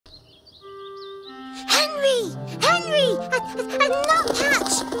Henry! Henry! A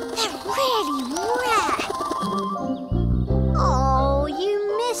nuthatch! They're really rare. Oh, you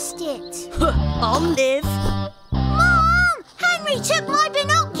missed it. I'll live. Mom! Henry took my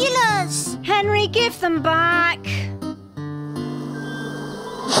binoculars! Henry, give them back.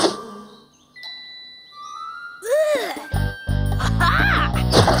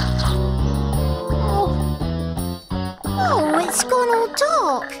 Oh, it's gone all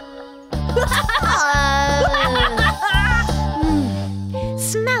dark.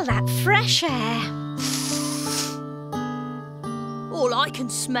 Smell that fresh air. All I can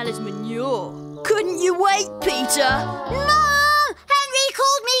smell is manure. Couldn't you wait, Peter? Mom! Henry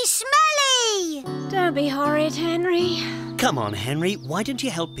called me smelly! Don't be horrid, Henry. Come on, Henry. Why don't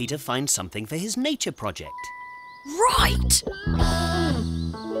you help Peter find something for his nature project? Right!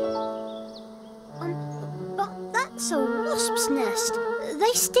 But that's a wasp's nest.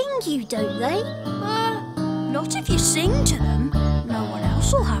 They sting you, don't they? Not if you sing to them. No one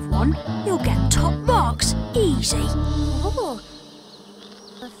else will have one. You'll get top marks. Easy. Oh.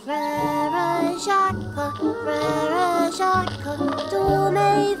 Frère Jacques,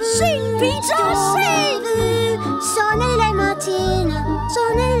 dormez-vous. Sing, Peter, sing! Sonnez les matines,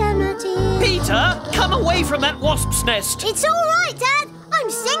 sonnez les matines. Peter, come away from that wasp's nest. It's all right, Dad. I'm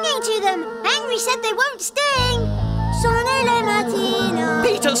singing to them. Henry said they won't sting. Sonnez les matines.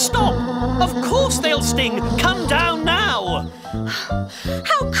 Peter, stop! Of course they'll sting. Come down now.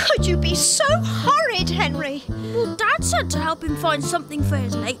 How could you be so horrid, Henry? Well, Dad said to help him find something for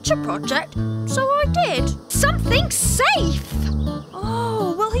his nature project, so I did. Something safe.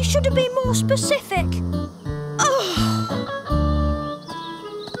 Oh, well, he should have been more specific.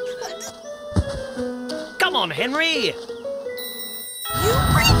 Come on, Henry.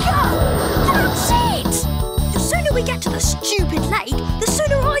 Eureka! That's it! The sooner we get to the stupid lake, the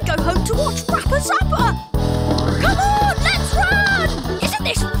sooner I go home to watch Rapper Zapper. Come on, let's run! Isn't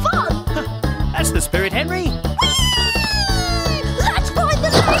this fun? That's the spirit, Henry. Whee! Let's find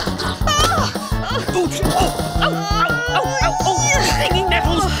the lake! Stinging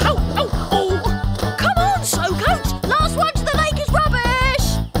nettles. Come on, Slow Goat! Last one to the lake is rubbish!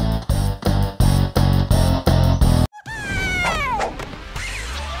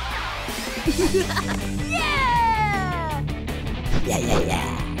 Yeah!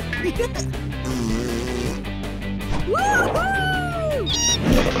 Woohoo!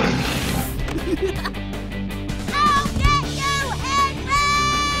 I'll get you, Henry!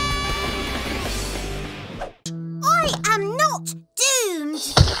 I am not doomed.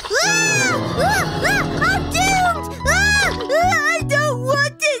 I'm doomed! I don't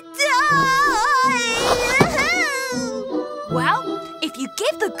want to die! Well, if you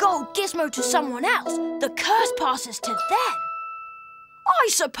give the gold gizmo to someone else, the curse passes to them. I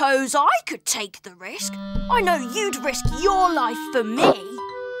suppose I could take the risk. I know you'd risk your life for me.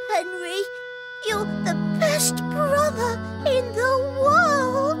 Henry, you're the best brother in the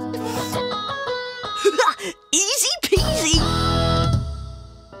world. Easy peasy.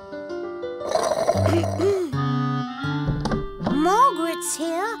 Margaret's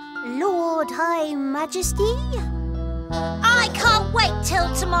here, Lord High Majesty. I can't wait till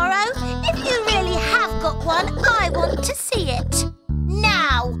tomorrow. If you really have got one, I want to see it.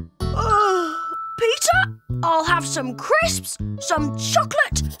 Now. Peter, I'll have some crisps, some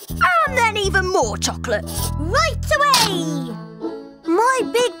chocolate, and then even more chocolate. Right away! My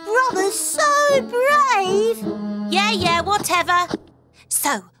big brother's so brave. Yeah, whatever.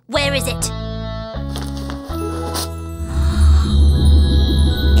 So, where is it?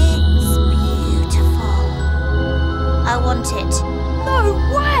 It's beautiful. I want it. No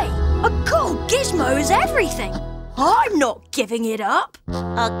way! A gold gizmo is everything. I'm not giving it up.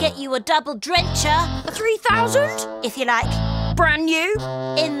 I'll get you a double drencher. 3,000? If you like. Brand new?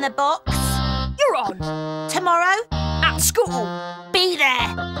 In the box. You're on. Tomorrow? At school. Be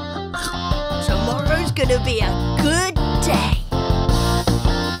there. Tomorrow's gonna be a good day.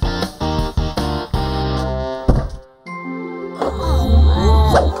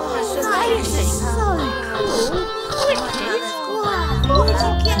 Where did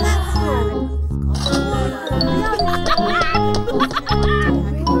you get that from?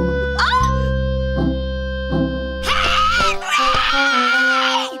 Henry!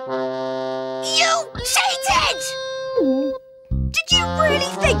 You cheated! Did you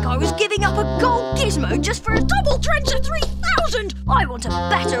really think I was giving up a gold gizmo just for a double drencher 3,000? I want a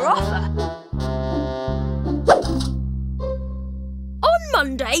better offer. On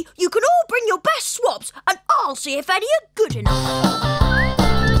Monday, you can all bring your best swaps and I'll see if any are good enough.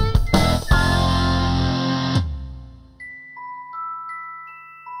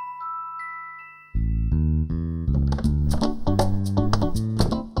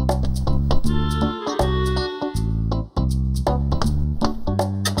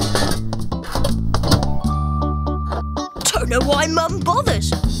 one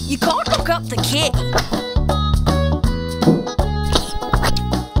bothers. You can't lock up the key.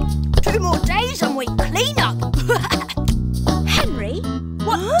 2 more days and we clean up. Henry,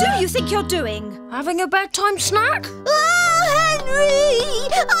 what do you think you're doing? Having a bedtime snack? Oh, Henry!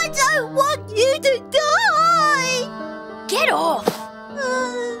 I don't want you to die! Get off.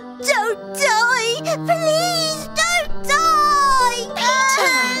 Don't die! Please don't die!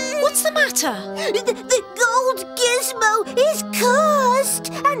 Peter, what's the matter? The gold gizmo is cursed!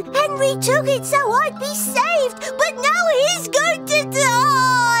 And Henry took it so I'd be saved, but now he's going to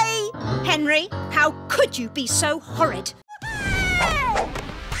die! Henry, how could you be so horrid?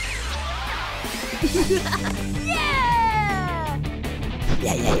 Yeah!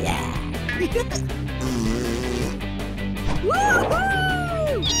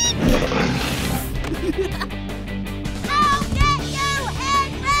 Woohoo! I'll get you,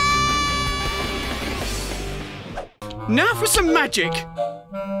 Henry! Now for some magic.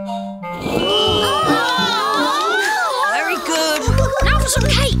 Very good. Now for some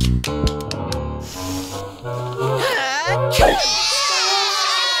cake.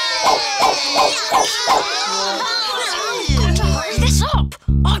 Got to hurry this up.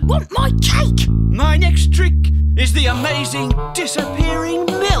 I want my cake. My next trick is the amazing disappearing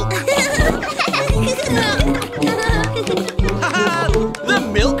milk. The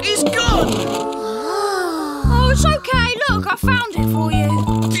milk is gone. Oh, it's okay. Look, I found it for you.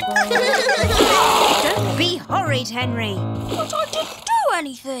 Don't be horrid, Henry. But I didn't do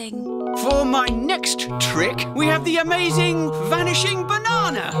anything. For my next trick, we have the amazing vanishing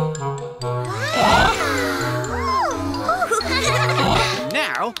banana.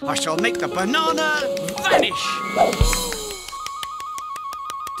 Now I shall make the banana vanish.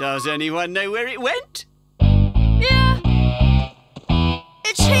 Does anyone know where it went? Yeah.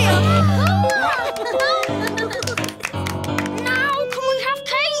 It's here. Now can we have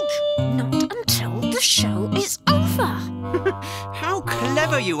cake? Not until the show is over. How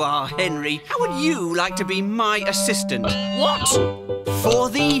clever you are, Henry. How would you like to be my assistant? What? For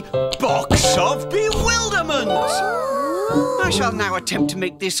the Box of Bewilderment! I shall now attempt to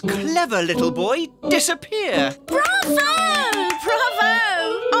make this clever little boy disappear. Bravo! Bravo!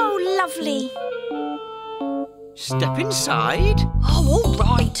 Oh, lovely. Step inside. Oh, all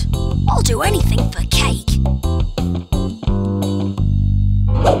right. I'll do anything for cake.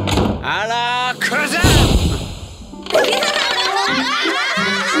 Alakazam!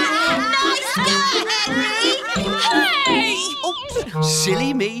 Nice go, Henry! Hey! Oh,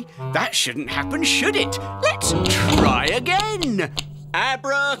 silly me. That shouldn't happen, should it? Let's try again.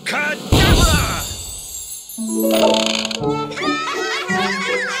 Abracadabra!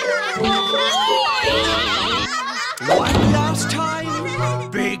 One last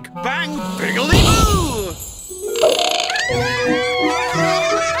time. Big bang, biggledy-boo!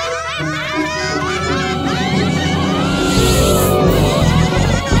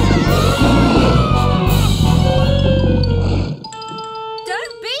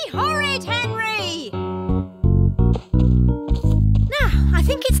 Don't be horrid, Henry! Now, I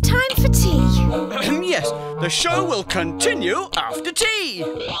think it's time for tea. Yes, the show will continue after tea. No!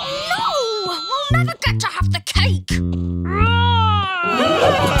 We'll never get to have the cake.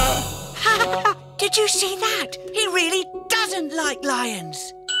 Did you see that? He really doesn't like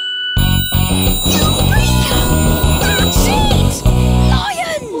lions. That's it!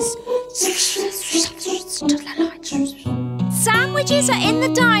 Lions! Sandwiches are in the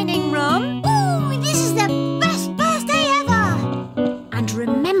dining room. Ooh, this is the best birthday ever! And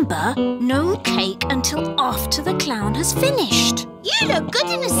remember, no cake until after the clown has finished. You look good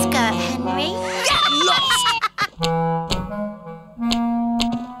in a skirt, Henry. Get lost!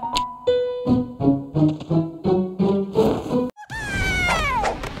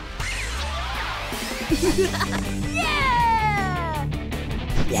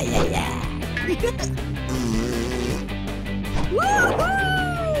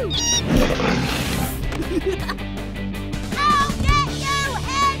 I'll get you,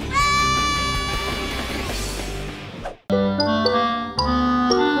 Henry!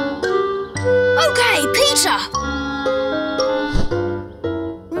 Okay, Peter.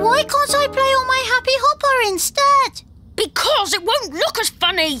 Why can't I play on my happy hopper instead? Because it won't look as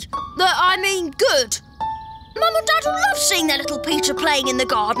funny. I mean, good. Mum and Dad will love seeing their little Peter playing in the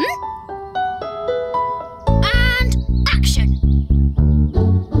garden. And action.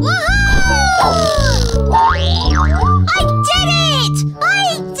 Woohoo! I did it! I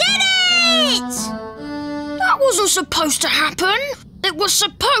did it! That wasn't supposed to happen. It was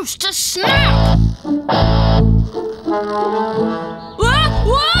supposed to snap. Whoa!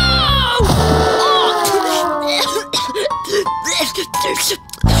 Oh!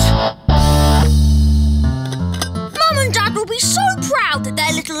 Mum and Dad will be so proud that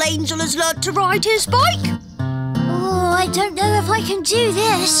their little angel has learnt to ride his bike. Oh, I don't know if I can do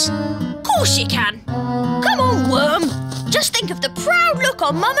this. Of course you can. Come on, Worm. Just think of the proud look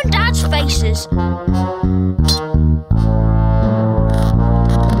on Mum and Dad's faces.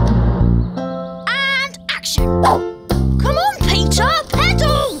 And action. Come on, Peter.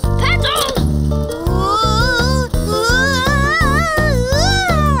 Pedal! Pedal!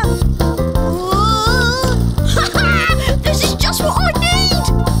 This is just what I need.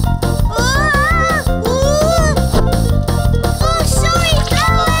 Oh, sorry,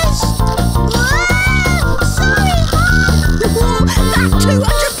 guys. Sorry, Mum. That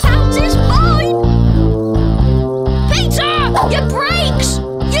 £200 is mine! Peter! Your brakes!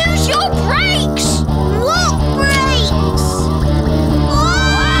 Use your brakes! What brakes?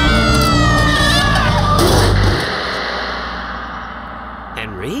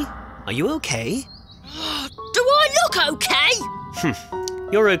 Henry, are you okay? Do I look okay?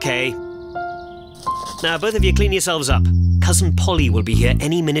 You're okay. Now, both of you clean yourselves up. Cousin Polly will be here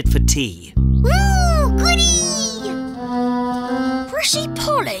any minute for tea. Woo, goody! Prissy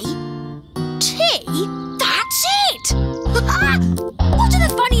Polly? Tea? That's it! What are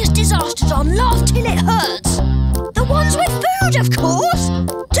the funniest disasters on Laugh Till It Hurts? The ones with food, of course!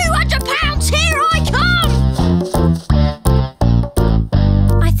 £200, here I come!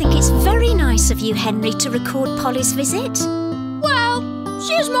 I think it's very nice of you, Henry, to record Polly's visit. Well,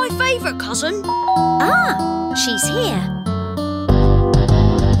 she's my favourite cousin. Ah, she's here.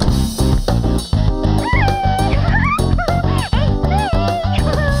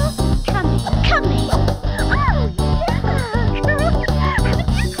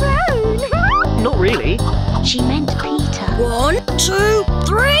 Not really. She meant Peter. 1, 2,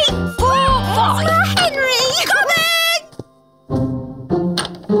 3, 4, 5. Henry! Coming!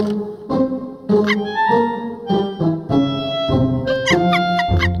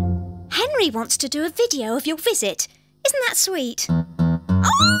 Henry wants to do a video of your visit. Isn't that sweet? Oh,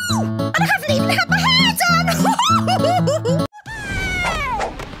 and I haven't even had my hair done.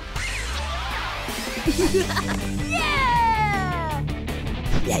 Yeah!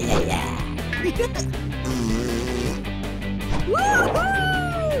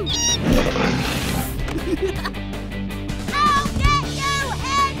 I'll get you,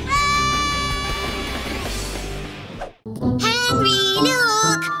 Henry! Henry,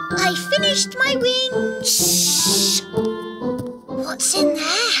 look! I finished my wing. Shh! What's in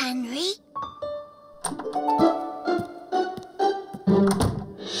there, Henry?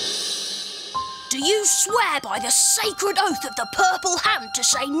 Do you swear by the sacred oath of the Purple Hand to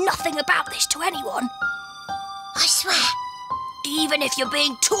say nothing about this to anyone? I swear. Even if you're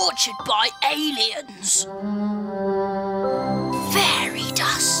being tortured by aliens? Fairy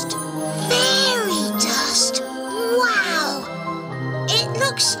dust. Fairy dust? Wow! It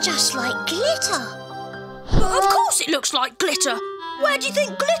looks just like glitter. Of course it looks like glitter. Where do you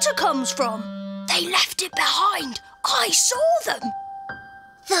think glitter comes from? They left it behind. I saw them.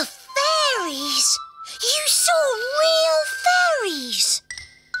 The fairies! You saw real fairies!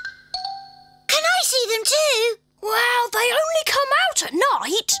 Can I see them too? Well, they only come out at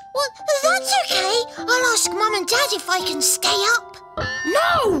night. Well, that's okay. I'll ask Mum and Dad if I can stay up.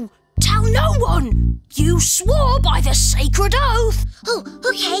 No! Tell no one. You swore by the sacred oath. Oh,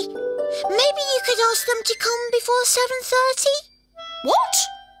 okay. Maybe you could ask them to come before 7:30? What?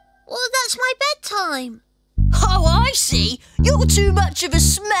 Well, that's my bedtime. Oh, I see. You're too much of a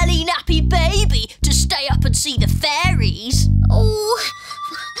smelly, nappy baby to stay up and see the fairies. Oh,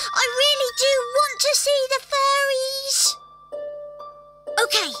 I really do want to see the fairies.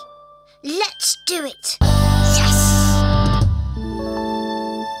 Okay, let's do it. Yes!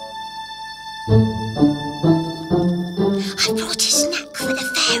 I brought a snack for the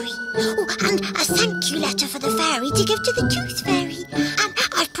fairy. Oh, and a thank you letter for the fairy to give to the tooth fairy. And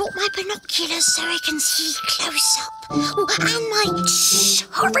I've brought my binoculars so I can see close up. Oh, and my... Shh!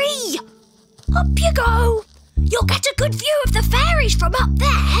 Hurry! Up you go. You'll get a good view of the fairies from up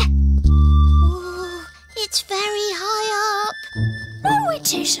there. Oh, it's very high up. No,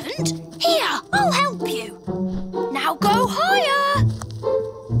 it isn't. Here, I'll help you. Now go higher.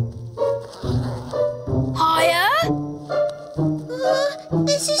 Higher.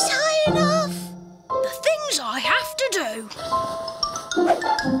 This is high enough. The things I have to do.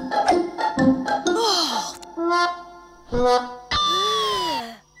 Oh.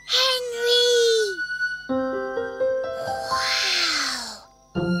 Henry! Wow!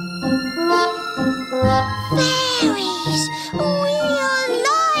 Fairies! Real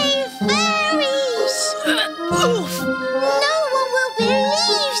live fairies! Oof. No one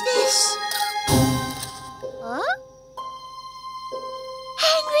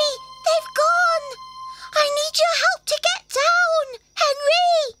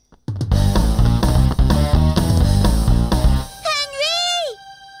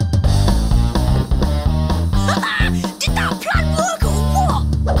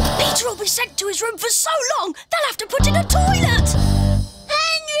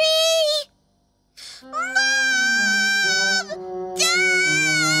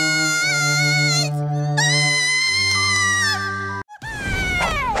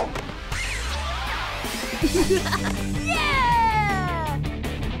Yeah!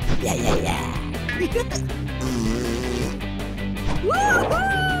 Yeah, yeah, yeah.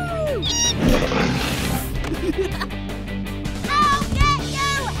 Woohoo! I'll get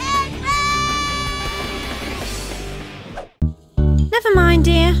you, Henry! Never mind,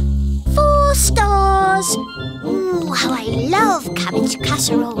 dear. 4 stars. Ooh, how I love cabbage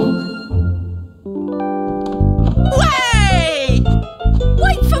casserole. Way!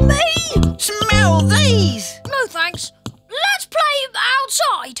 Wait for me! Smell these! No thanks. Let's play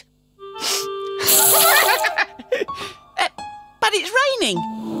outside. But it's raining.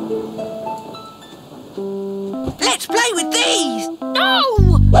 Let's play with these. No!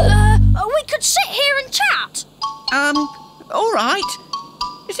 We could sit here and chat. All right.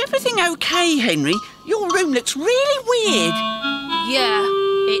 Is everything okay, Henry? Your room looks really weird. Yeah,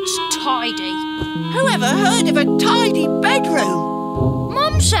 it's tidy. Whoever heard of a tidy bedroom?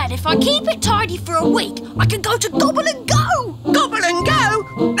 Mum said if I keep it tidy for a week, I can go to Gobble and Go. Gobble and go?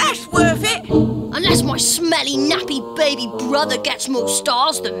 That's worth it. Unless my smelly, nappy baby brother gets more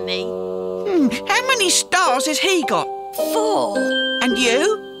stars than me. How many stars has he got? 4. And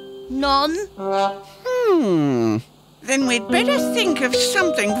you? None. Then we'd better think of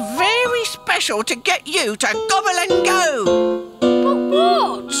something very special to get you to Gobble and Go. But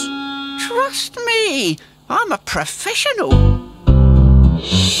what? Trust me, I'm a professional.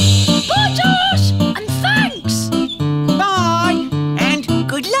 Bye, Josh! And thanks! Bye, and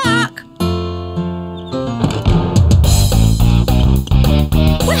good luck.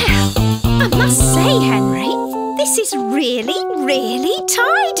 Well, I must say, Henry, this is really, really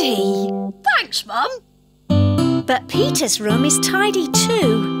tidy. Thanks, Mum. But Peter's room is tidy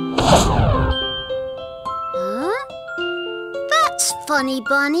too. Huh? That's funny,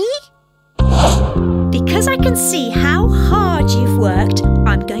 Bunny. Because I can see how hard you've worked,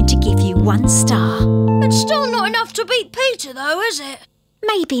 I'm going to give you 1 star. It's still not enough to beat Peter, though, is it?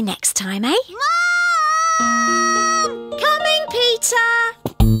 Maybe next time, eh? Mom! Coming, Peter!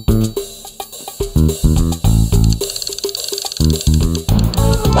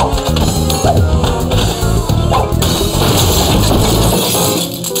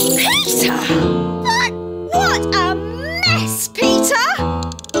 Peter! What a mess, Peter!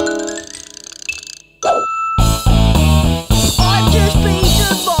 I'm just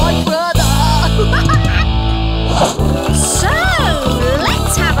Peter, my brother. So,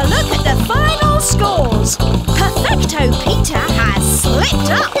 let's have a look at the final scores. Perfecto Peter has slipped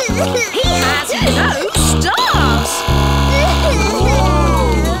up. He has no stars.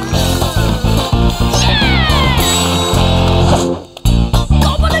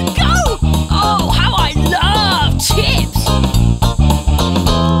 Gobble and Go! Oh, how I love chips!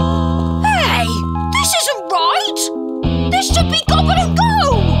 Hey, this isn't right! This should be Gobble and Go!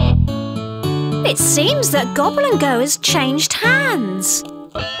 It seems that Gobble and Go has changed hands.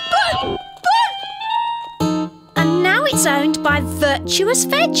 And now it's owned by Virtuous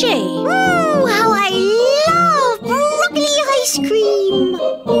Veggie. Ooh, how I love broccoli ice cream.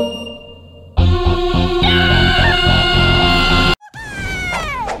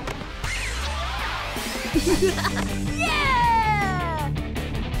 Yeah!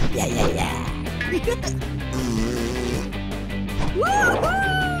 Yeah, yeah, yeah.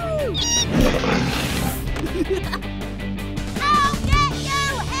 Woohoo! I'll get you,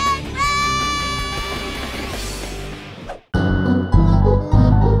 Henry!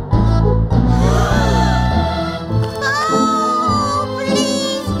 Oh,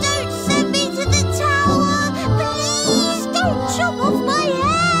 please don't send me to the tower. Please don't chop off my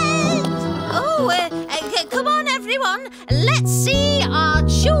head. Oh, come on, everyone. Let's see our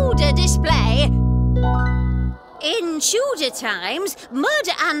Tudor display. In Tudor times, mud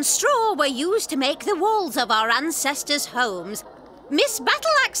and straw were used to make the walls of our ancestors' homes. Miss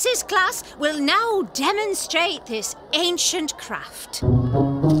Battleaxe's class will now demonstrate this ancient craft. The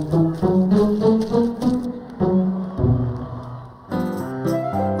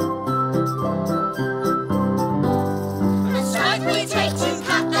stripe we take to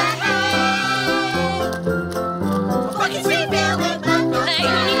cut the hay. Buckets we fill with mud. Hey,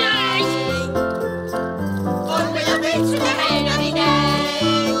 noddy day! On with a bit to the hay, noddy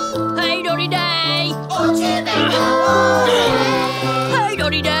day. Hey, noddy day! Or to the hay. Hey,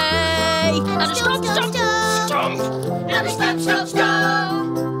 noddy day! And a stomp, stomp, stomp! And a stomp, stomp,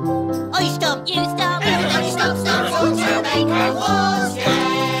 stomp. I stomp, you stomp. Everybody stomp, stomp, stomp to make our walls stay.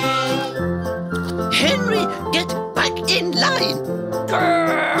 Henry, get back in line.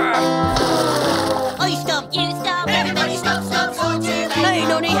 I stomp, you stomp. Everybody stomp, stomp, stomp to make Hey,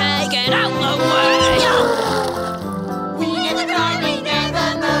 noddy hey, get out the way! We never cry, we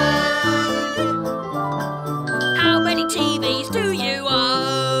never moan.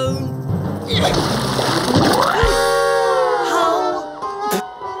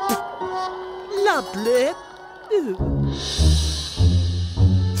 lovely.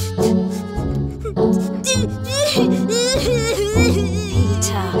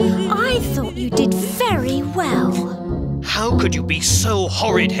 Peter, I thought you did very well. How could you be so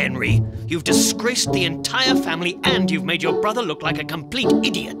horrid, Henry? You've disgraced the entire family and you've made your brother look like a complete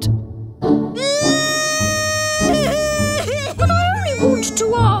idiot. But I only wanted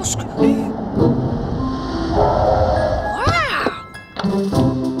to ask. Wow!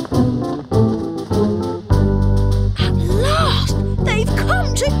 At last, they've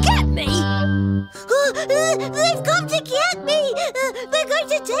come to get me. They've come to get me! They're going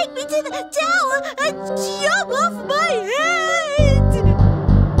to take me to the tower and chop off my head!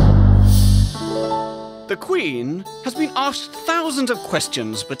 The Queen has been asked thousands of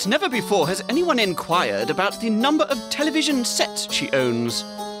questions, but never before has anyone inquired about the number of television sets she owns.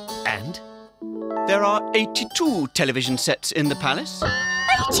 And? There are 82 television sets in the palace. 82?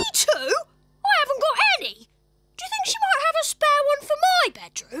 I haven't got any. Do you think she might have a spare one for my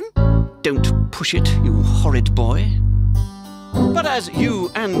bedroom? Don't push it, you horrid boy. But as you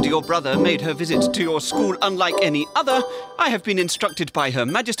and your brother made her visit to your school unlike any other, I have been instructed by Her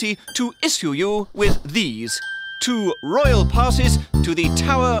Majesty to issue you with these 2 royal passes to the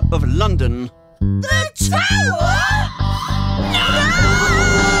Tower of London. The tower?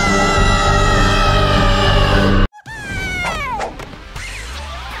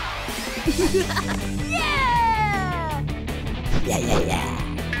 Yeah!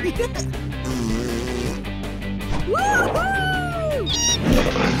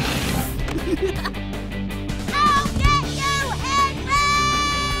 I'll get you, Henry!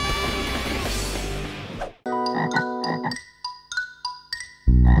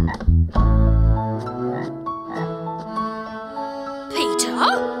 Peter?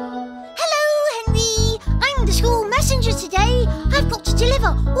 Hello, Henry. I'm the school messenger today. I've got to deliver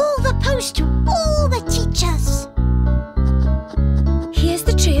all the post to all the teachers. Here's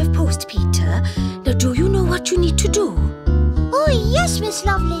the tray of post, Peter. Now, do you know what you need to do? Oh, yes, Miss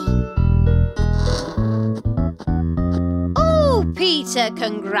Lovely. Oh, Peter,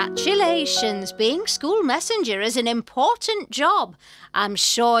 congratulations. Being school messenger is an important job. I'm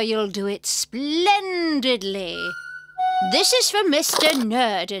sure you'll do it splendidly. This is for Mr.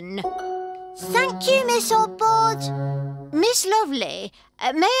 Nurden. Thank you, Miss Oddboard. Miss Lovely,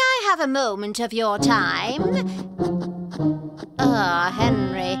 may I have a moment of your time? Ah,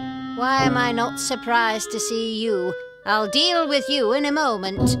 Henry, why am I not surprised to see you? I'll deal with you in a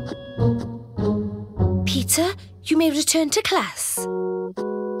moment. Peter, you may return to class. So,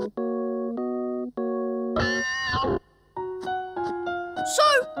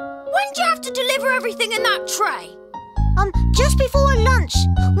 when do you have to deliver everything in that tray? Just before lunch.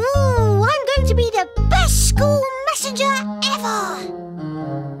 Ooh, I'm going to be the best school messenger ever.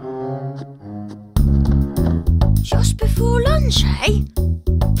 Just before lunch, eh?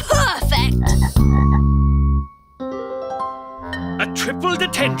 Perfect! A triple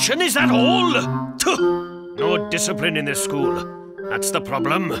detention, is that all? Tuh! No discipline in this school. That's the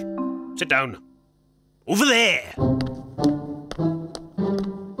problem. Sit down. Over there.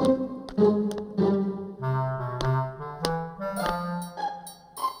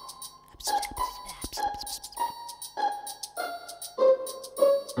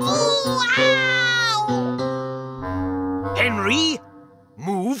 Henry,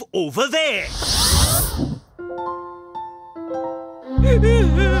 move over there.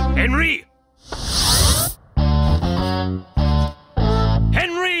 Henry!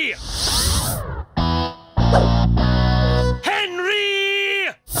 Henry! Henry!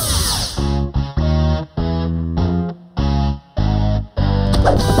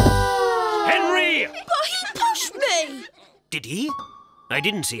 Henry! But he pushed me! Did he? I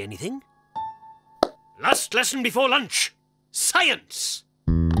didn't see anything. Last lesson before lunch. Science!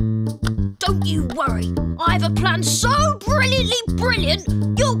 Don't you worry. I have a plan so brilliantly brilliant,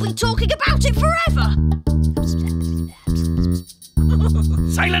 you'll be talking about it forever.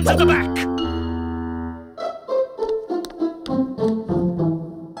 Silence at the back!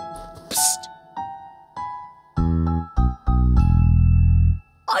 Psst.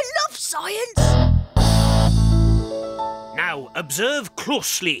 I love science. Now, observe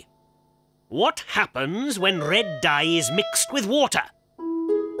closely. What happens when red dye is mixed with water?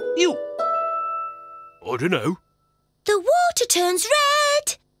 You. I don't know. The water turns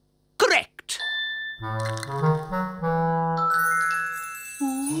red. Correct.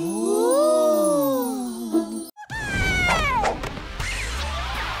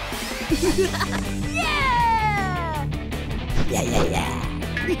 Yeah!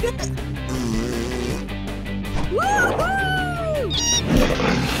 Woohoo!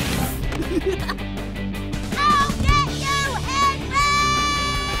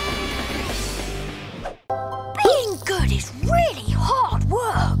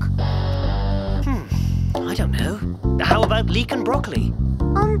 broccoli?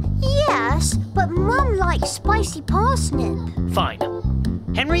 Yes, but Mum likes spicy parsnip. Fine.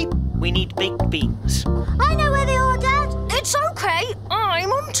 Henry, we need baked beans. I know where they are, Dad. It's okay.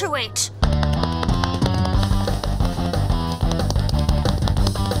 I'm onto it.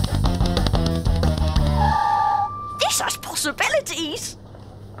 This has possibilities.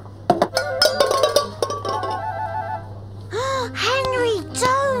 Henry,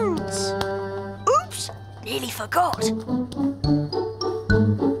 don't! Oops, nearly forgot.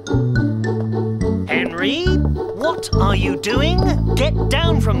 Henry, what are you doing? Get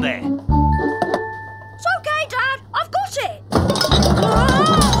down from there. It's okay, Dad. I've got it.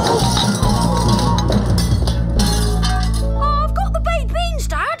 I've got the baked beans,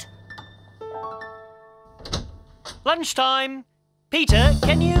 Dad. Lunchtime. Peter,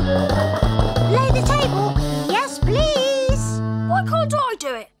 can you... Lay the table. Yes, please. Why can't I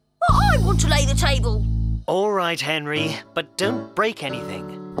do it? But I want to lay the table. All right, Henry, but don't break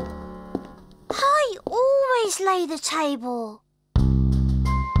anything. I always lay the table.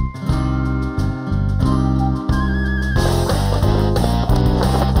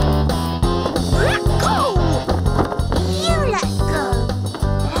 Let go! You let go.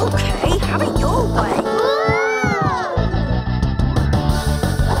 Okay, have it your way.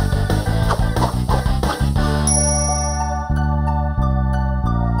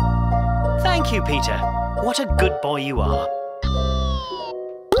 Thank you, Peter. What a good boy you are.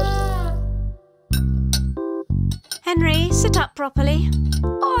 Henry, sit up properly.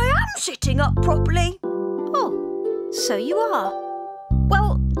 I am sitting up properly. Oh, so you are.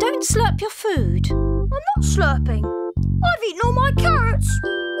 Well, don't slurp your food. I'm not slurping. I've eaten all my carrots.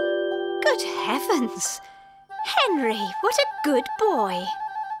 Good heavens. Henry, what a good boy.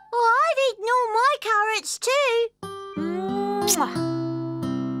 Well, I've eaten all my carrots too. Mwah.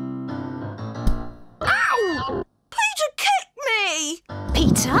 Ow! Peter kicked me!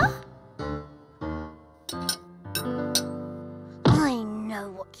 Peter? I know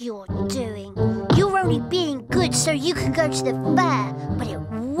what you're doing. You're only being good so you can go to the fair, but it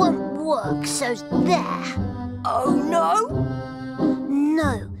won't work, so there. Oh, no?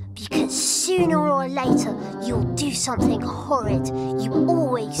 No, because sooner or later you'll do something horrid. You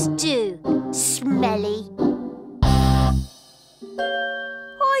always do, Smelly.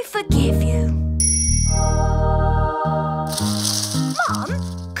 I forgive you. Mum,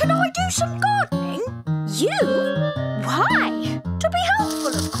 can I do some gardening? You? Why? To be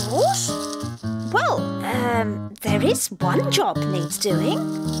helpful, of course. Well, there is one job needs doing.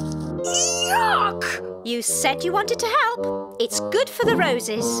 Yuck! You said you wanted to help. It's good for the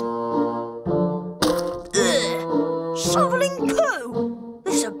roses. Ugh. Shoveling poo?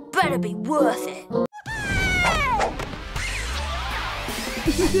 This had better be worth it.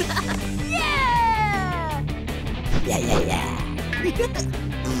 Yeah! Yeah!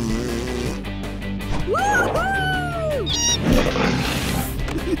 Woohoo!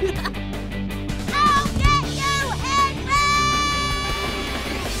 I'll get you, Henry!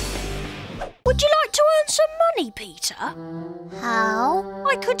 Would you like to earn some money, Peter? How?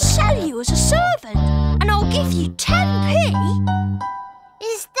 I could sell you as a servant, and I'll give you 10p.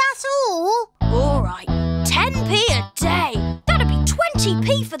 Is that all? All right, 10p a day. That'd be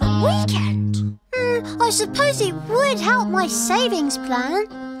 20p for the weekend. I suppose it would help my savings plan.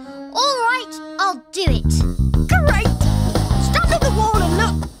 All right, I'll do it. Great! Stand at the wall and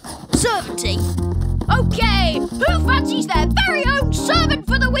look. Servanty. OK, who fancies their very own servant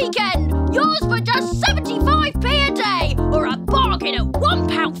for the weekend? Yours for just 75p a day, or a bargain at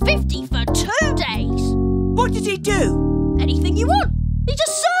 £1.50 for 2 days. What does he do? Anything you want. He's a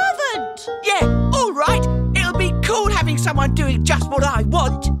servant. Yeah, all right. It'll be cool having someone doing just what I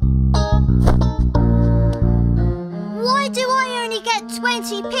want. Why do I only get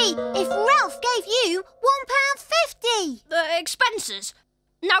 20p if Ralph gave you £1.50? The expenses.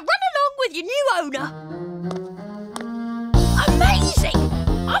 Now run along with your new owner. Amazing!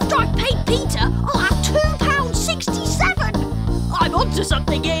 After I've paid Peter, I'll have £2.67. I'm onto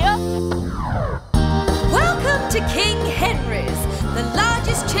something here. Welcome to King Henry's, the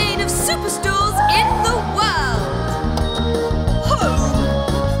largest chain of superstores in the world. Home.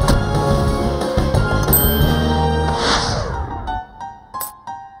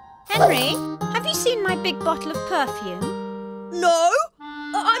 Henry, have you seen my big bottle of perfume? No?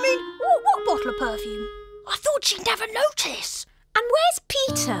 I mean, what bottle of perfume? I thought she'd never notice. And where's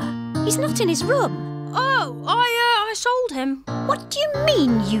Peter? He's not in his room. Oh, I sold him. What do you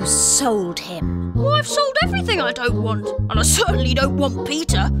mean you sold him? Well, I've sold everything I don't want. And I certainly don't want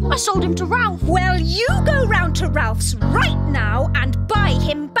Peter. I sold him to Ralph. Well, you go round to Ralph's right now and buy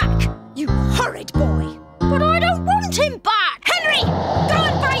him back, you horrid boy. But I don't want him back. Henry!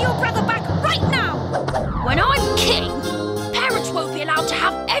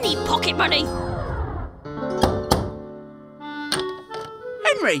 money.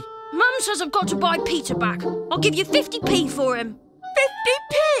 Henry, Mum says I've got to buy Peter back. I'll give you 50p for him.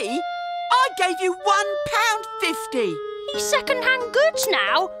 50p? I gave you £1.50. He's second-hand goods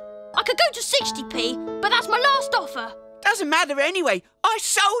now. I could go to 60p, but that's my last offer. Doesn't matter anyway. I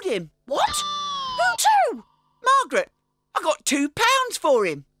sold him. What? Who to? Margaret, I got £2 for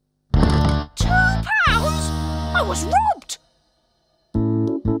him. £2? I was robbed.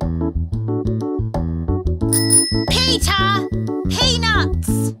 Peter!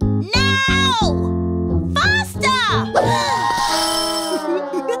 Peanuts! Now! Faster!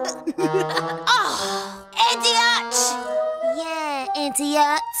 Oh, idiot! Yeah,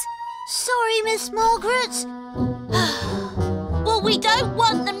 idiot. Sorry, Miss Margaret. Well, we don't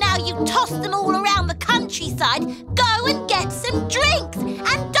want them now. You tossed them all around the countryside. Go and get some drinks.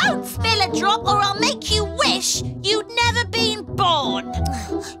 And don't spill a drop or I'll make you wish you'd never been born.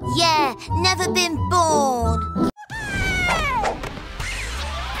 Yeah, never been born.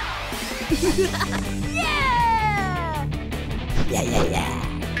 Yeah! Yeah.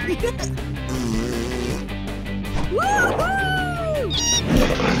 Woohoo!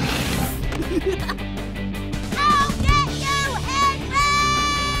 I'll get you, Henry!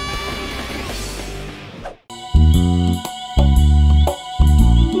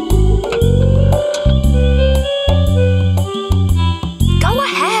 Go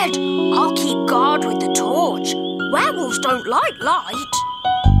ahead. I'll keep guard with the torch. Werewolves don't like light.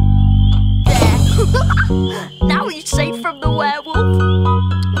 There. Now he's safe from the werewolf.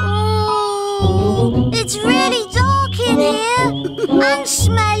 Oh, it's really dark in here and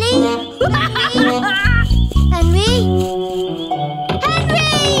smelly. Henry?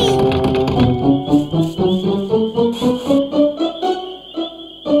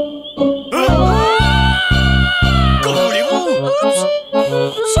 Oops.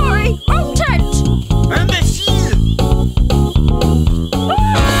 Sorry, wrong tent.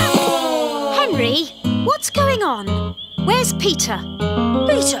 Henry, what's going on? Where's Peter?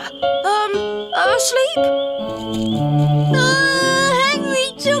 Peter, asleep? Henry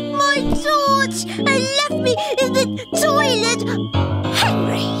took my torch and left me in the toilet.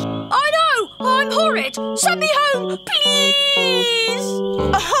 Henry! I know! I'm horrid! Send me home, please!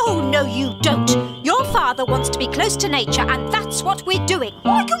 Oh, no, you don't. Your father wants to be close to nature, and that's what we're doing.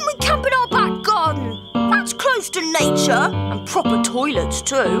 Why couldn't we camp in our back garden? That's close to nature, and proper toilets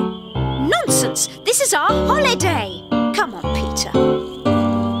too. Nonsense! This is our holiday. Come on, Peter.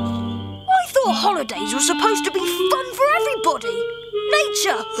 I thought holidays were supposed to be fun for everybody.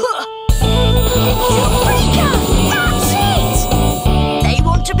 Nature! Huh. Eureka! That's it! They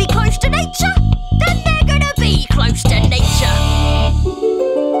want to be close to nature? Then they're gonna be close to nature.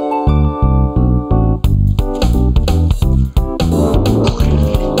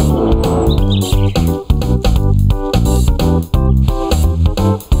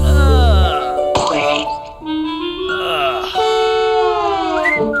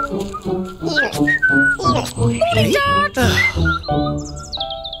 Morning, Dad!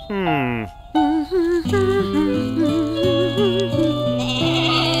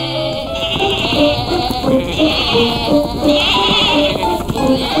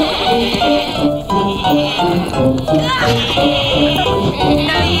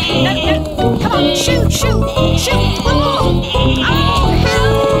 No. Come on, shoot! Oh,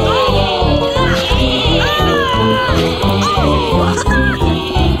 help!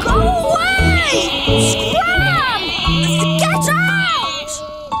 Go away! Scram! Get out!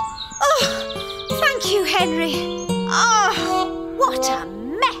 Oh, thank you, Henry. Oh, what a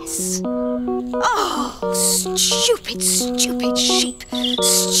mess. Oh, stupid sheep.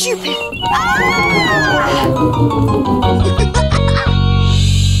 Stupid.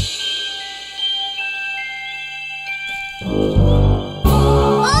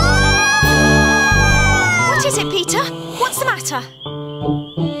 What is it, Peter? What's the matter?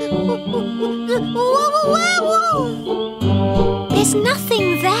 There's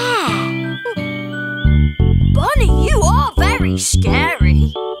nothing there. Bunny, you are very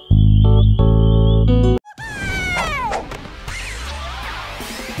scary.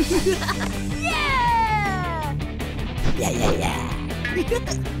 Yeah.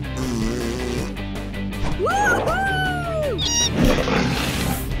 Woohoo!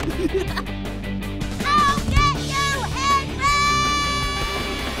 I'll get you, Henry!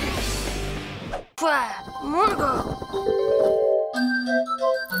 Crab, murder.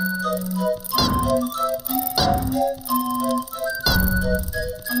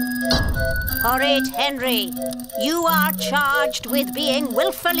 Horrid Henry, you are charged with being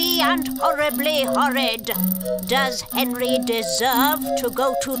willfully and horribly horrid. Does Henry deserve to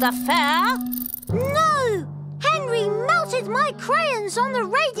go to the fair? No! Henry melted my crayons on the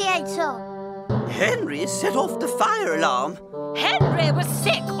radiator. Henry set off the fire alarm. Henry was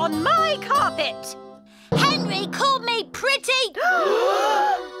sick on my carpet. Henry called me pretty...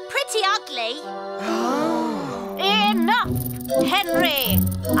 pretty ugly. Enough, Henry.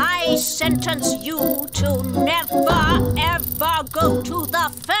 I sentence you to never, ever go to the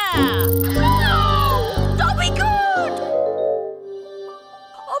fair. No! I'll be good!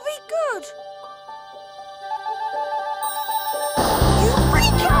 I'll be good.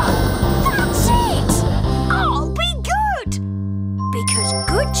 Eureka! That's it! I'll be good! Because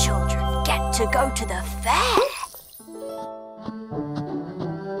good children get to go to the fair.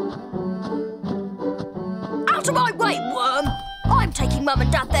 Out of my way, worm! I'm taking Mum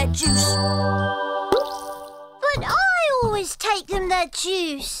and Dad their juice. But I always take them their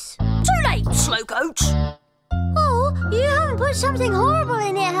juice. Too late, Slowcoach. Oh, you haven't put something horrible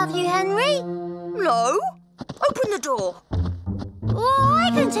in it, have you, Henry? No. Open the door. Well, I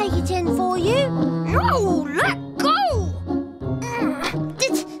can take it in for you. No, let go!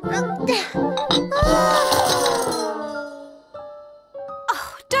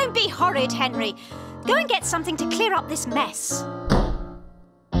 Oh, don't be horrid, Henry. Go and get something to clear up this mess.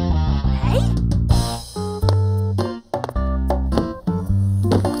 Hey?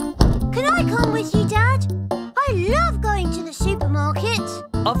 Can I come with you, Dad? I love going to the supermarket.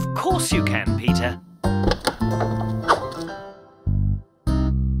 Of course you can, Peter.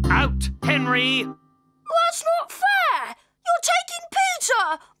 Out, Henry! That's not fair! You're taking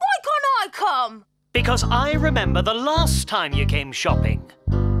Peter! Why can't I come? Because I remember the last time you came shopping.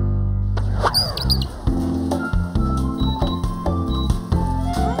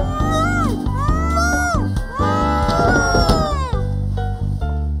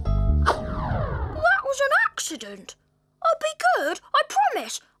 That was an accident. I'll be good, I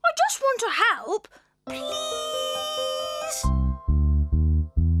promise. I just want to help. Please?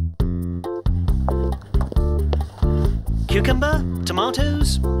 Cucumber?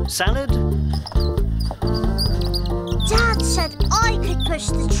 Tomatoes? Salad? Dad said I could push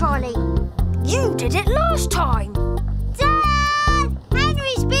the trolley. You did it last time. Dad!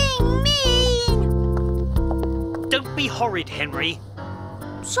 Henry's being mean! Don't be horrid, Henry.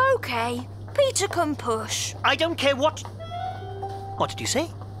 It's okay. Peter can push. I don't care what... What did you say?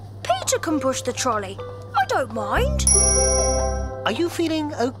 Peter can push the trolley. I don't mind. Are you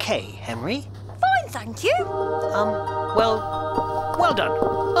feeling okay, Henry? Fine, thank you. Well done.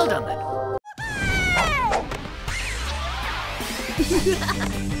 Well done, then.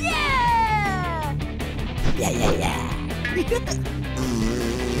 Yeah! Yeah.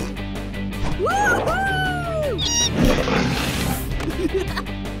 Woohoo!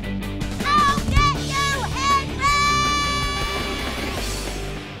 I'll get you, Henry!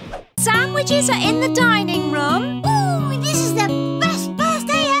 Sandwiches are in the dining room. Ooh, this is the best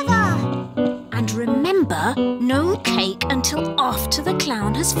birthday ever! And remember, no cake until after the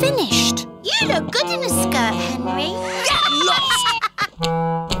clown has finished. You look good in a skirt, Henry. Get lost!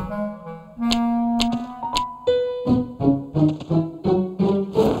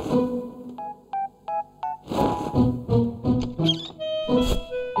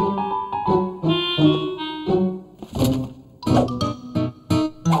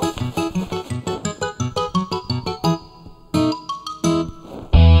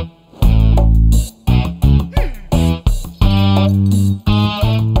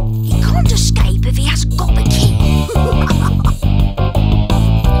 He can't escape if he hasn't got the key.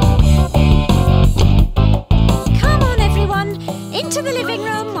 Come on, everyone. Into the living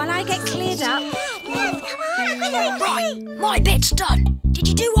room while I get cleared up. Right, my bit's done. Did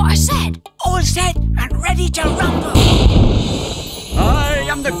you do what I said? All set and ready to rumble. I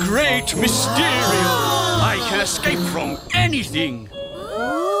am the great Mysterio. I can escape from anything.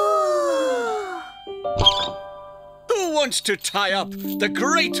 Who wants to tie up the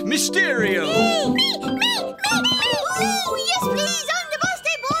great Mysterio? Me! Oh, yes, please, I'm the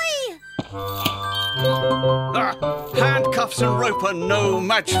birthday boy! Handcuffs and rope are no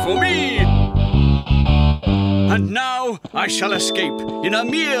match for me. And now I shall escape in a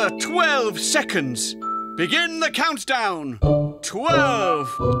mere 12 seconds. Begin the countdown.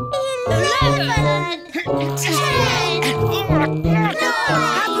 12. 11, 10, 9, 8, 7, 5,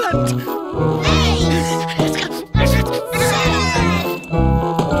 4, 3,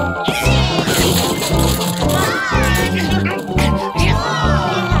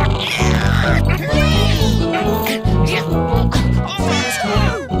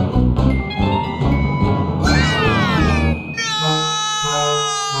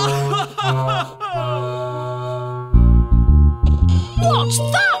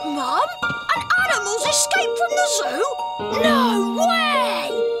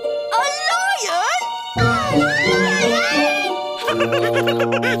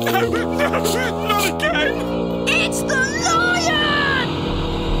 Not again! It's the lion!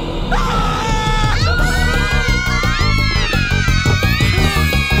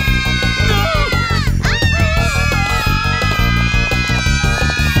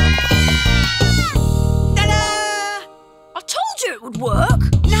 Ta-da! I told you it would work.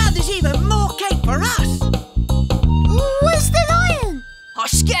 Now there's even more cake for us. Where's the lion? I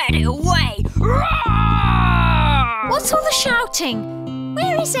scared it away. Roar! What's all the shouting?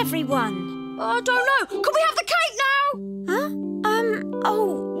 Where is everyone? I don't know. Can we have the cake now? Huh?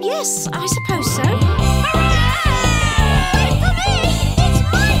 Oh, yes, I suppose so. For me! It's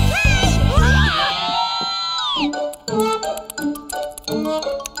my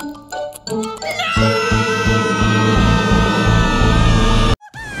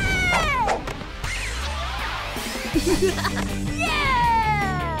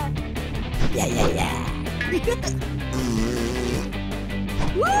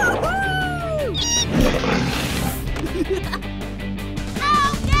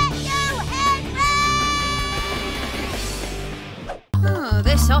Oh,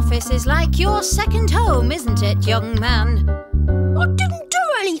 this office is like your second home, isn't it, young man? I didn't do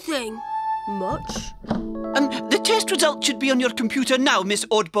anything. Much. The test result should be on your computer now, Miss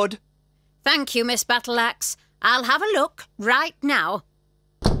Oddbod. Thank you, Miss Battleaxe. I'll have a look right now.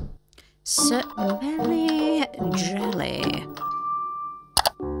 Very jelly.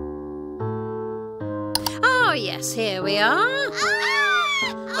 Oh, yes, here we are.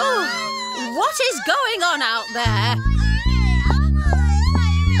 Oh, what is going on out there?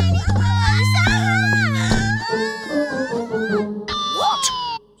 What?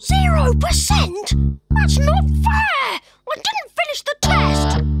 0%? That's not fair! I didn't finish the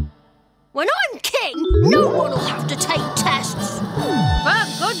test! When I'm king, no one will have to take tests! For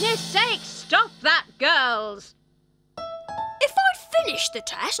goodness sake, stop that, girls! If I'd finished the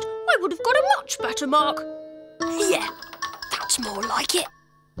test, I would have got a much better mark. Yeah, that's more like it.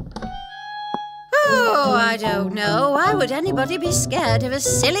 Oh, I don't know. Why would anybody be scared of a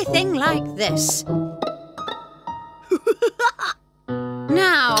silly thing like this?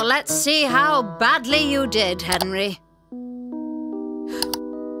 Now, let's see how badly you did, Henry.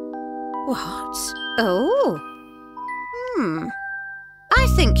 What? Oh. I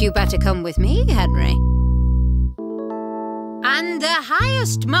think you better come with me, Henry. And the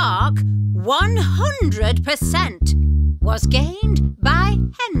highest mark, 100%, was gained by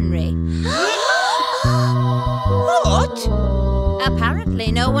Henry. What?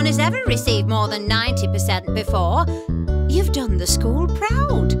 Apparently, no one has ever received more than 90% before. You've done the school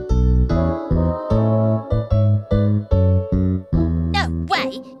proud. No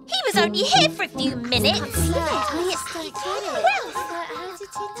way! He was only here for a few minutes.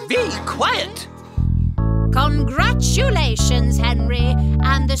 Be quiet! Congratulations, Henry.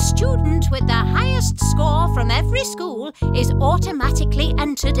 And the student with the highest score from every school is automatically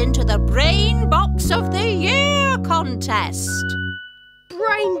entered into the Brain Box of the Year contest.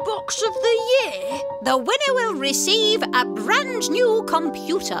 Brain box of the year? The winner will receive a brand new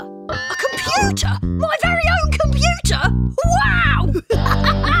computer. A computer? My very own computer? Wow!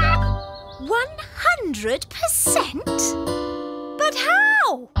 100%? But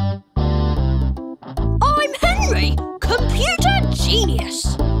how? I'm Henry, computer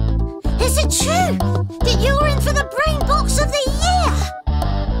genius. Is it true that you're in for the Brain Box of the Year?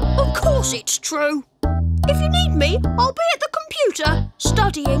 Of course it's true. If you need me, I'll be at the computer,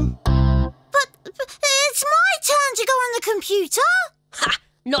 studying. But it's my turn to go on the computer. Ha!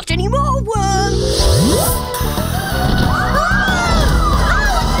 Not anymore, worm!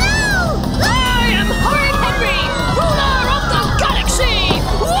 I am Horrid Henry, ruler of the galaxy!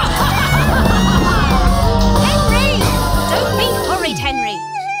 Henry! Don't be horrid, Henry.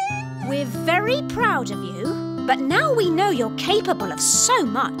 We're very proud of you, but now we know you're capable of so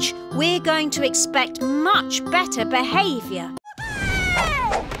much, we're going to expect much better behaviour.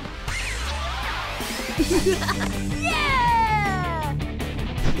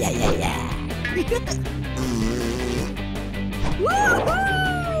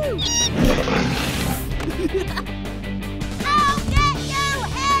 I'll get you,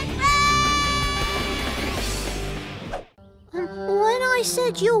 Henry! When I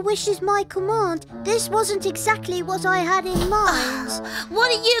said your wish is my command, this wasn't exactly what I had in mind. What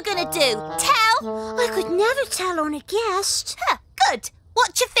are you going to do? Tell? I could never tell on a guest. Huh, good.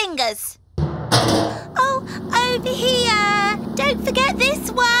 Watch your fingers. Oh, over here. Don't forget this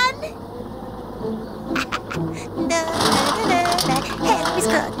one. No, Henry's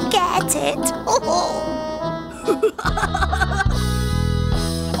gonna get it.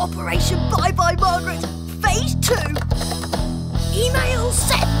 Operation Bye Bye Margaret, Phase 2. Email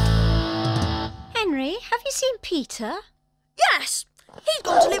sent. Henry, have you seen Peter? Yes, he's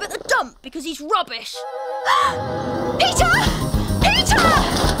gone to live at the dump because he's rubbish. Peter! Peter!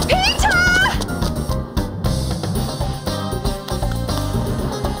 Peter!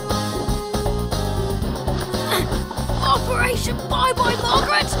 Operation Bye Bye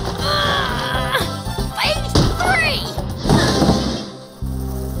Margaret! Phase 3!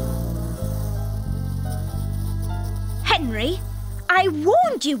 Henry, I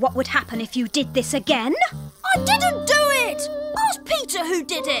warned you what would happen if you did this again. I didn't do it! Ask Peter who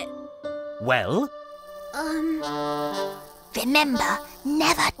did it. Well? Remember,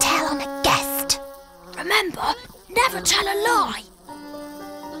 never tell on a guest. Remember, never tell a lie.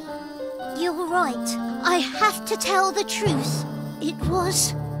 You're right. I have to tell the truth. It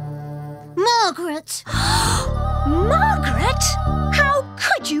was Margaret. Margaret? How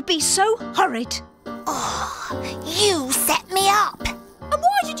could you be so horrid? Oh, you set me up. And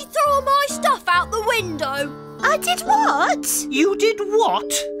why did you throw all my stuff out the window? I did what? You did what?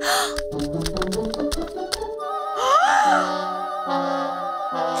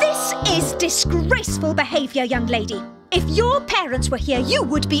 This is disgraceful behaviour, young lady. If your parents were here, you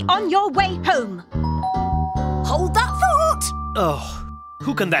would be on your way home. Hold that thought. Oh,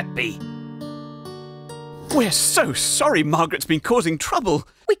 who can that be? We're so sorry Margaret's been causing trouble.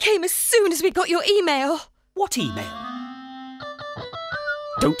 We came as soon as we got your email. What email?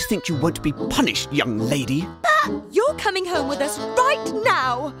 Don't think you won't be punished, young lady. You're coming home with us right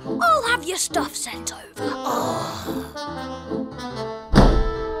now. I'll have your stuff sent over.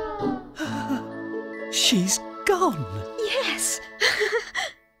 She's gone. Yes.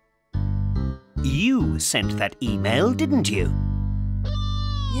 You sent that email, didn't you?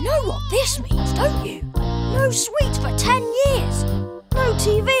 You know what this means, don't you? No sweets for 10 years. No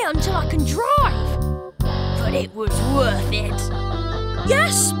TV until I can drive. But it was worth it.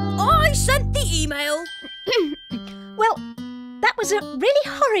 Yes, I sent the email. Well, that was a really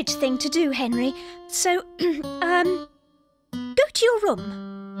horrid thing to do, Henry. So, go to your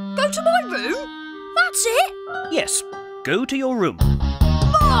room. Go to my room? That's it? Yes. Go to your room.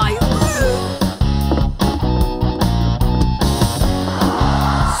 My room!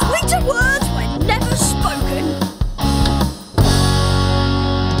 Sweeter words were never spoken.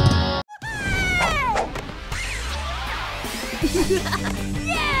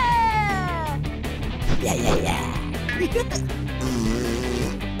 Yeah! Yeah.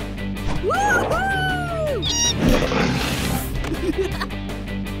 Woohoo!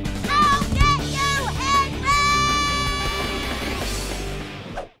 I'll get you, Henry!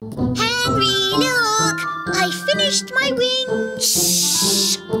 Henry, look! I finished my wings.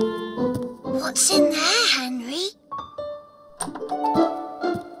 Shh! What's in there, Henry?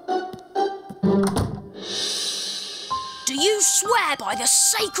 Do you swear by the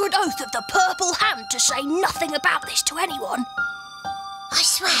sacred oath of the Purple Hand to say nothing about this to anyone? I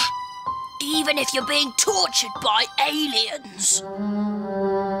swear. Even if you're being tortured by aliens?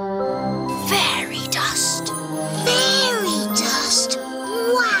 Fairy dust. Fairy dust!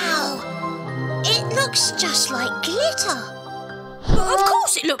 Wow! It looks just like glitter. Of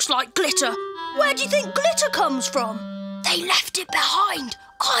course it looks like glitter. Where do you think glitter comes from? They left it behind.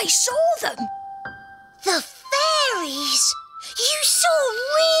 I saw them. The fairies! You saw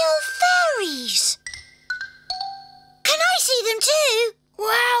real fairies! Can I see them too?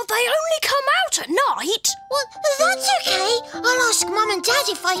 Well, they only come out at night. Well, that's okay. I'll ask Mum and Dad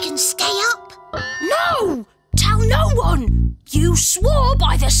if I can stay up. No! Tell no one. You swore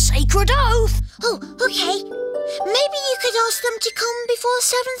by the sacred oath. Oh, okay. Maybe you could ask them to come before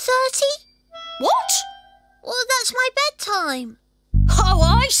 7:30? What? Well, that's my bedtime. Oh,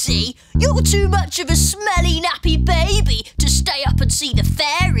 I see. You're too much of a smelly, nappy baby to stay up and see the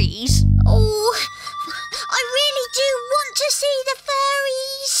fairies. Oh, I really do want to see the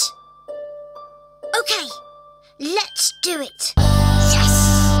fairies. Okay, let's do it. Yes!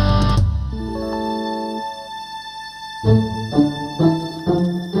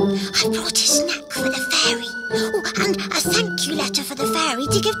 I brought a snack for the fairy. Oh, and a thank you letter for the fairy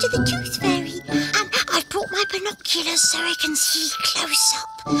to give to the tooth fairy. And I've brought my binoculars so I can see close up.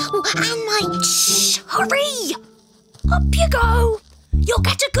 Oh, and my... Shh! Hurry! Up you go. You'll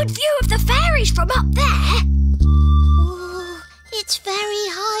get a good view of the fairies from up there. Oh, it's very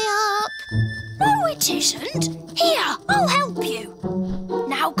high up. No, it isn't. Here, I'll help you.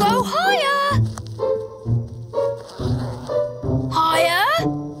 Now go higher. Higher.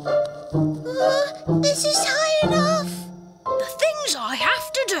 This is high enough. The things I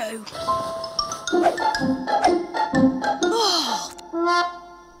have to do.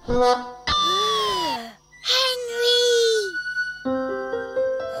 Henry!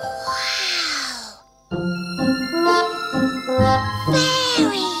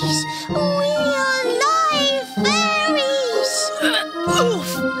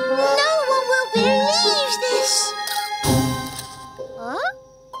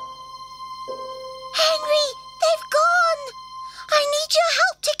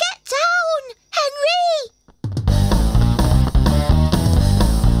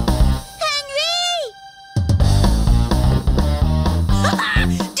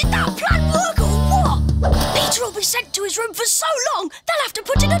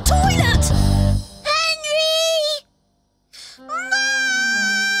 the toilet! Henry! Mom!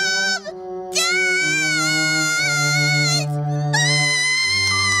 Dad!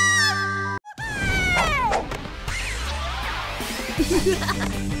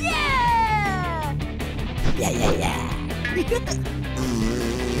 Yeah! Yeah.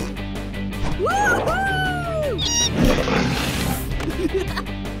 Woohoo!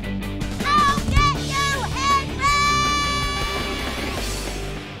 I'll get you,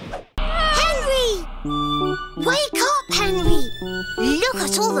 Henry! Wake up, Henry! Look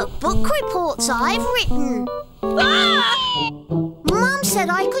at all the book reports I've written. Ah! Mum said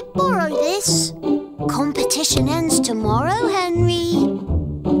I could borrow this. Competition ends tomorrow, Henry.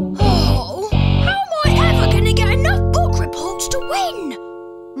 Oh, how am I ever going to get enough book reports to win?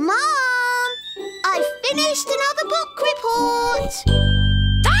 Mum, I finished another book report.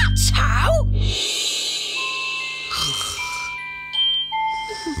 That's how?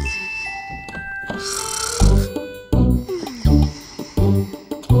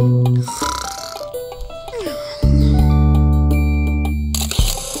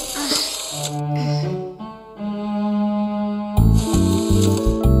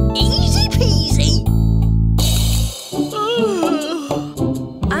 Easy peasy.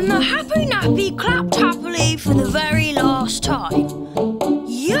 And the happy nappy clapped happily for the very last time.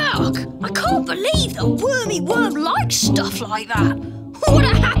 Yuck! I can't believe the wormy worm likes stuff like that. What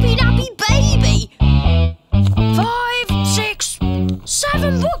a happy nappy baby! 5, 6,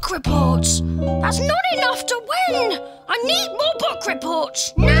 7 book reports. That's not enough to win. I need more book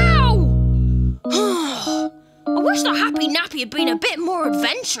reports now. I wish the happy nappy had been a bit more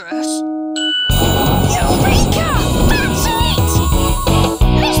adventurous. Eureka! That's it!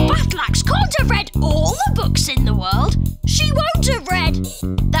 Miss Batlax can't have read all the books in the world. She won't have read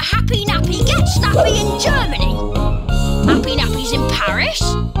The Happy Nappy Gets Snappy in Germany, Happy Nappies in Paris,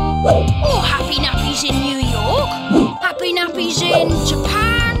 or Happy Nappies in New York, Happy Nappies in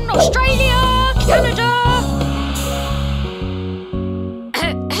Japan, Australia, Canada.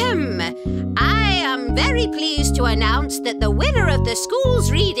 I am very pleased to announce that the winner of the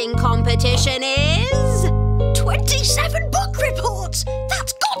school's reading competition is... 27 book reports!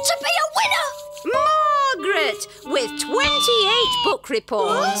 That's got to be a winner! Margaret, with 28 book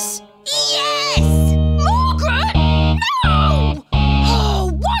reports. Yes! Margaret! No!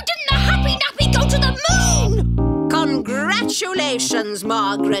 Oh, why didn't the Happy Nappy go to the moon? Congratulations,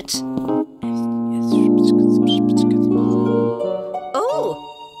 Margaret. Oh,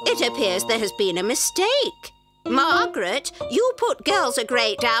 it appears there has been a mistake. Margaret, you put Girls Are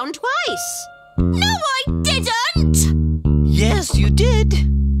Great down twice. No, I didn't! Yes, you did.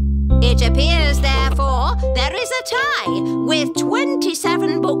 It appears, therefore, there is a tie with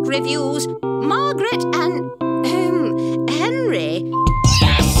 27 book reviews. Margaret and, Henry.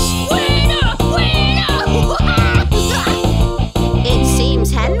 Yes! Winner! Winner! It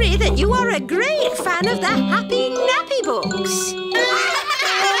seems, Henry, that you are a great fan of the Happy Nappy books.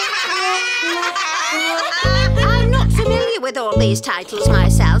 I'm not familiar with all these titles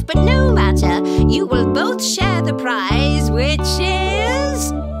myself, but no matter, you will both share the prize, which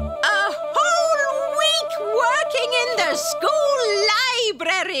is... a whole week working in the school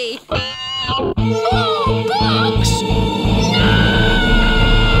library. More books!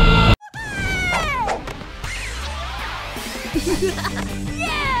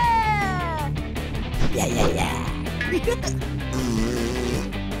 Yeah.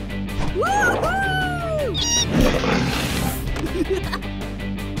 Woohoo!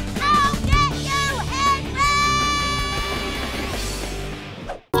 I'll get you, Henry!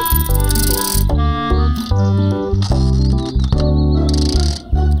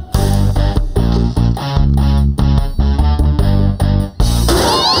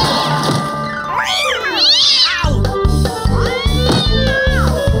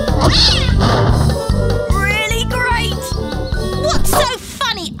 Really great! What's so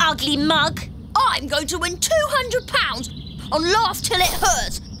funny, ugly mug? I'm going to win £200 on Laugh Till It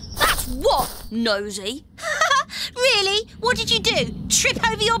Hurts. That's what, nosy. Really? What did you do? Trip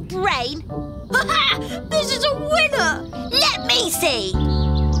over your brain? This is a winner! Let me see! No!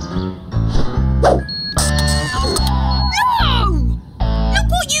 Look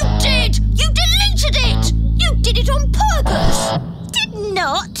what you did! You deleted it! You did it on purpose! Did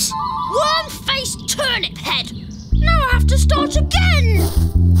not! Worm-faced turnip head! Now I have to start again!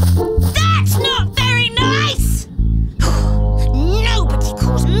 That's not very nice! Nobody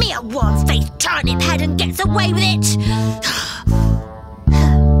calls me a worm-faced turnip head and gets away with it!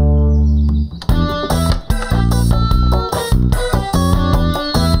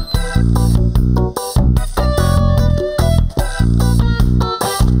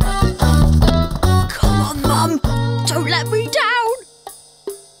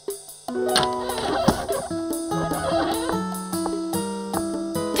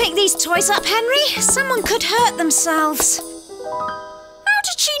 pick these toys up, Henry. Someone could hurt themselves. How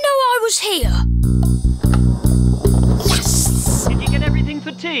did she know I was here? Yes! Did you get everything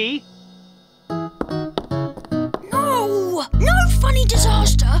for tea? No! No funny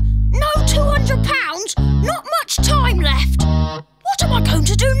disaster! No £200! Not much time left! What am I going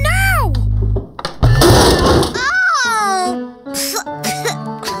to do now? Oh!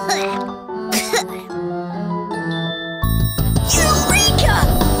 Eureka!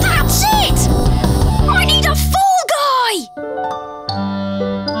 That's it! I need a fall guy!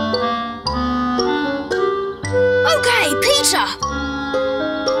 OK, Peter.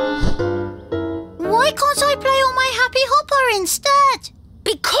 Why can't I play on my happy hopper instead?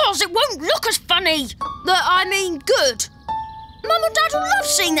 Because it won't look as funny. I mean, good. Mum and Dad will love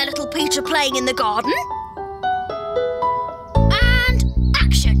seeing their little Peter playing in the garden. And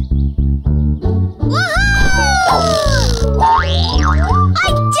action. Woohoo! I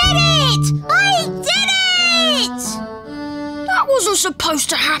did it! I did it! That wasn't supposed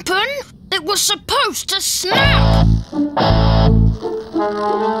to happen. It was supposed to snap. Whoa!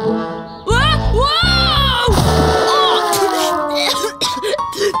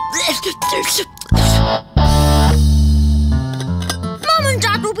 Mum and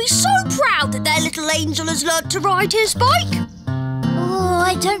Dad will be so proud that their little angel has learnt to ride his bike. Oh,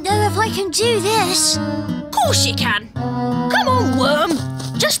 I don't know if I can do this. Of course you can. Come on, Worm.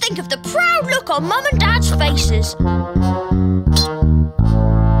 Just think of the proud look on Mum and Dad's faces.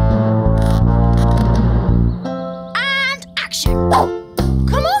 And action.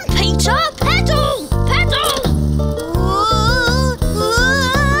 Come on, Peter. Pedal! Pedal!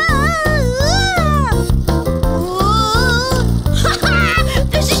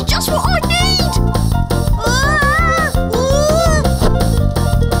 This is just what I need!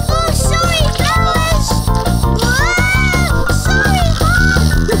 Oh, sorry, fellas! Sorry,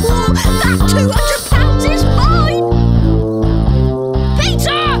 That £200 is mine!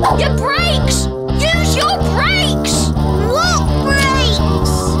 Peter! Your brakes! Use your brakes! What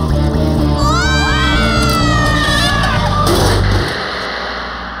brakes?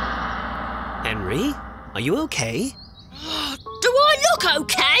 Henry, are you okay? Do I look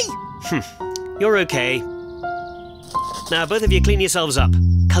okay? You're okay. Now, both of you clean yourselves up.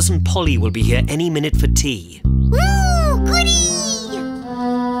 Cousin Polly will be here any minute for tea. Woo, goody!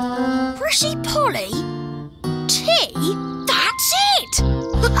 Pretty Polly? Tea? That's it!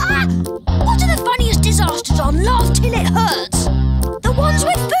 What are the funniest disasters on Laugh Till It Hurts? The ones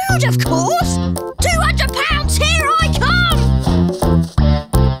with food, of course! £200, here I come!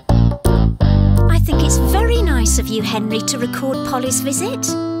 I think it's very nice of you, Henry, to record Polly's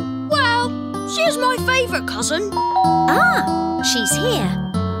visit. Well, she's my favourite cousin. Ah, she's here.